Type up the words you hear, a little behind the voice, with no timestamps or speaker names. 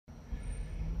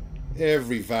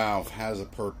Every valve has a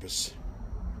purpose.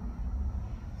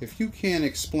 If you can't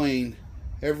explain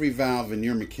every valve in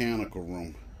your mechanical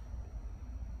room,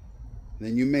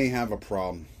 then you may have a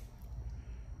problem.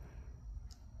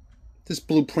 This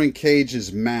blueprint cage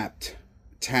is mapped,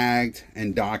 tagged,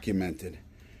 and documented.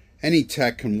 Any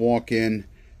tech can walk in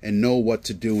and know what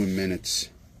to do in minutes.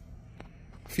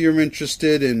 If you're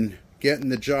interested in getting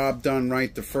the job done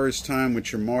right the first time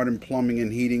with your modern plumbing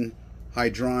and heating,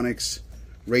 hydronics,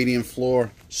 radiant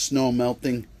floor, snow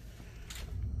melting,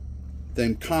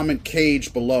 then comment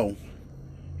cage below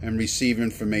and receive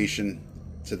information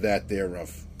to that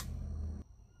thereof.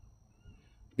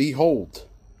 Behold,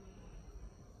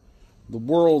 the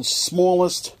world's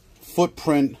smallest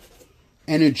footprint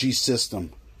energy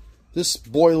system. This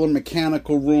boiler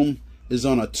mechanical room is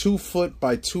on a 2-foot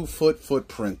by 2-foot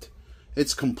footprint.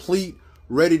 It's complete,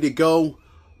 ready to go,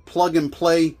 plug and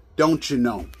play, don't you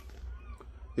know?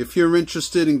 If you're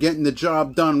interested in getting the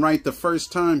job done right the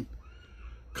first time,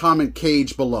 comment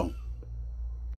cage below.